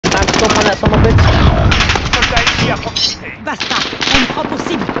scope on that son of a bitch. Basta, on prend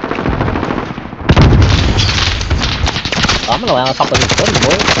possible. I'm gonna land on top of this building,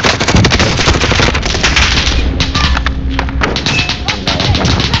 boy.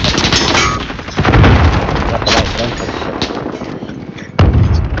 Got the right gun for this shit.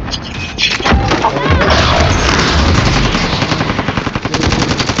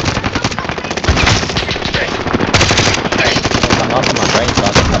 I'm off my brain, so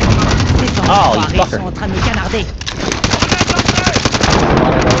I can cut my oh, you fucker. Sont en train de me canarder.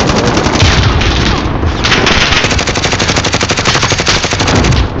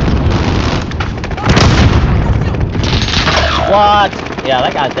 What? Yeah,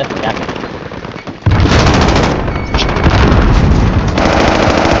 that guy's definitely active.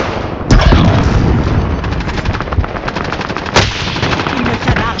 Il me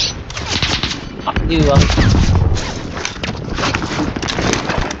canarde. Fuck you, I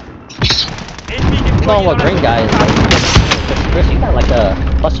don't know what green guy is. Chris, you got like a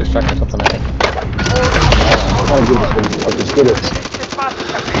cluster strike or something, I think. I'll just get it.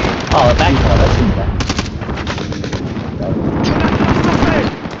 Oh, the back one, that's that.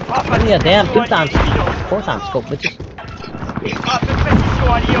 Give me a damn 2 times, 4 times scope, bitches.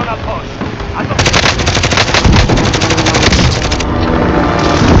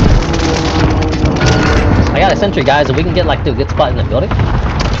 I got a sentry, guys, if we can get like to a good spot in the building.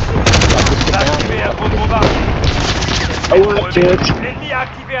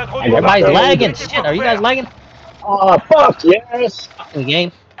 Everybody's lagging, shit, are you guys lagging? Oh, fuck, yes! Fucking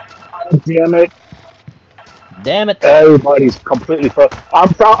game. Damn it. Damn it. Everybody's completely fucked.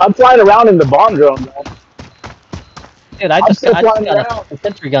 I'm flying around in the bomb drone, man. Dude, I just got a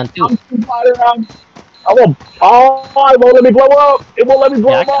sentry gun, too. I'm still flying around. It won't let me blow up! It won't let me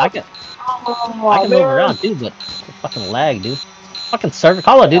blow up! I can move around, too, but it's fucking lag, dude. Fucking server.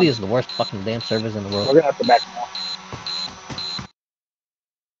 Call of Duty is the worst fucking damn servers in the world. We're gonna have to back now.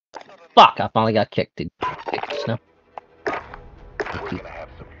 Fuck, I finally got kicked, dude. No.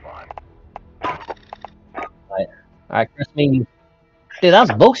 Alright, Chris, me. Dude, that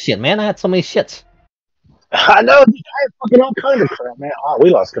was bullshit, man. I had so many shits. I know, dude, I had fucking all kind of crap, man. Oh, we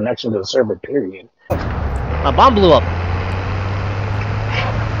lost connection to the server, period. My bomb blew up.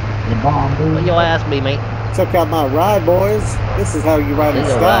 The bomb blew What your ass be, mate? Check out my ride, boys. This is how you ride in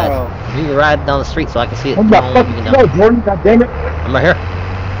style. You can ride down the street so I can see it. What the fuck you know, Jordan? God damn it. I'm right here.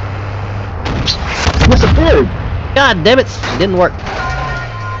 Disappeared. God damn it. It didn't work.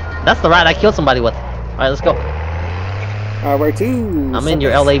 That's the ride I killed somebody with. Alright, let's go. Alright, where to? I'm in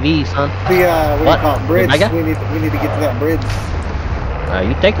your LAV, son. What do you call it? Bridge. We need to get to that bridge.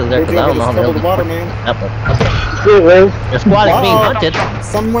 You take us there because I don't know how to the water, man. The squad is being hunted.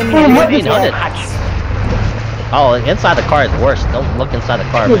 Someone being hunted. Oh, inside the car is worse. Don't look inside the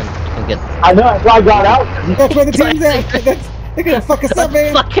car, man. You can get. I know, that's why I got out. That's where the team's at. They're gonna fuck us up,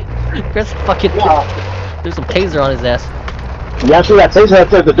 man. Chris fucking. There's some taser on his ass. You actually got taser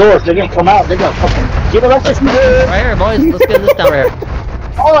outside the doors. They're gonna come out. They're gonna fucking get it up. Right here, boys. Let's get this down right here.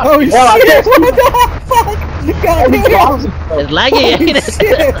 Oh shit! What the fuck? God damn! It's laggy, ain't it?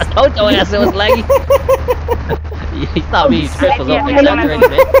 I told your ass it was laggy. You thought me, Chris was up exaggerating,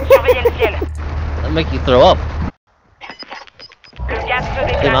 man. That'll make you throw up.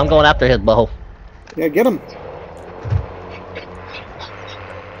 Dude, I'm going after his butthole. Yeah, get him.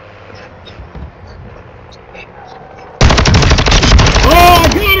 Oh, I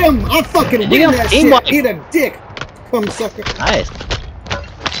got him! I fucking win that shit. Eat a dick, cum sucker. Nice.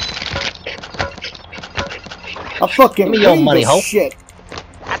 I fucking give me your money, ho. Shit.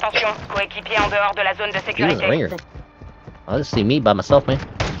 Attention, coéquipier en dehors de la zone de sécurité. I'll just see me by myself, man.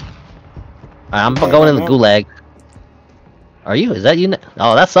 Alright, I'm going in the gulag. Are you? Is that you?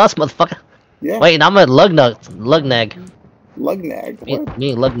 Oh, that's us, motherfucker. Yeah. Wait, I'm at Lugnag. Lugnag.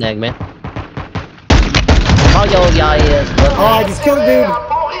 Me and Lugnag, man. Oh, yo, yeah, yes. Oh, I just killed a dude.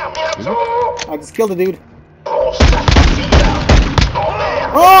 I just killed a dude.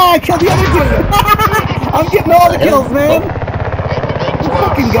 Oh, I killed the other dude. I'm getting all the kills, man. You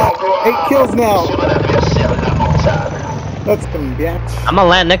fucking got 8 kills now. That's some bitch. I'm gonna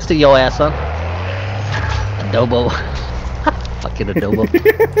land next to your ass, son. Adobo. Fucking adobo.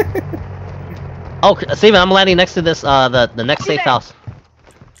 Oh, Steven, I'm landing next to this, the next safe house.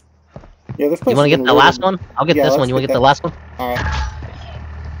 Yeah, this place. You wanna get the last one? I'll get this one. You wanna get the last one? Alright.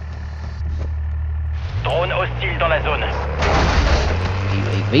 Drone hostile dans la zone.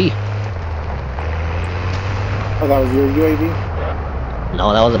 UAV. Oh, that was your UAV?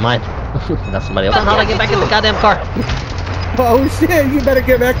 No, that wasn't mine. That's somebody else. How'd I get back in the goddamn car? Oh shit, you better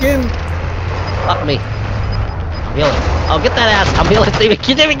get back in. Fuck me. I'm healing. Oh, get that ass. I'm healing, Steven.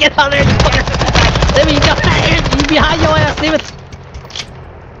 Steven, get down there, you fucker. Steven, you got you behind your ass, Steven.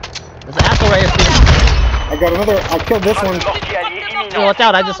 There's an asshole right here, Steven. I got another. I killed this one. Oh, watch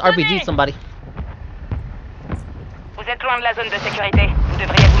out, I just RPG'd somebody. Vous êtes loin de la zone de sécurité. Vous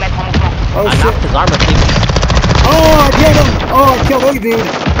devriez vous mettre en mouvement. Oh I shit. knocked his armor, Steven. Oh, I killed him. Oh, I killed a dude.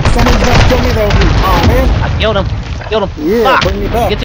 Someone's about to kill me though. Oh man. I killed him. Yeah, Fuck. bring me back. Get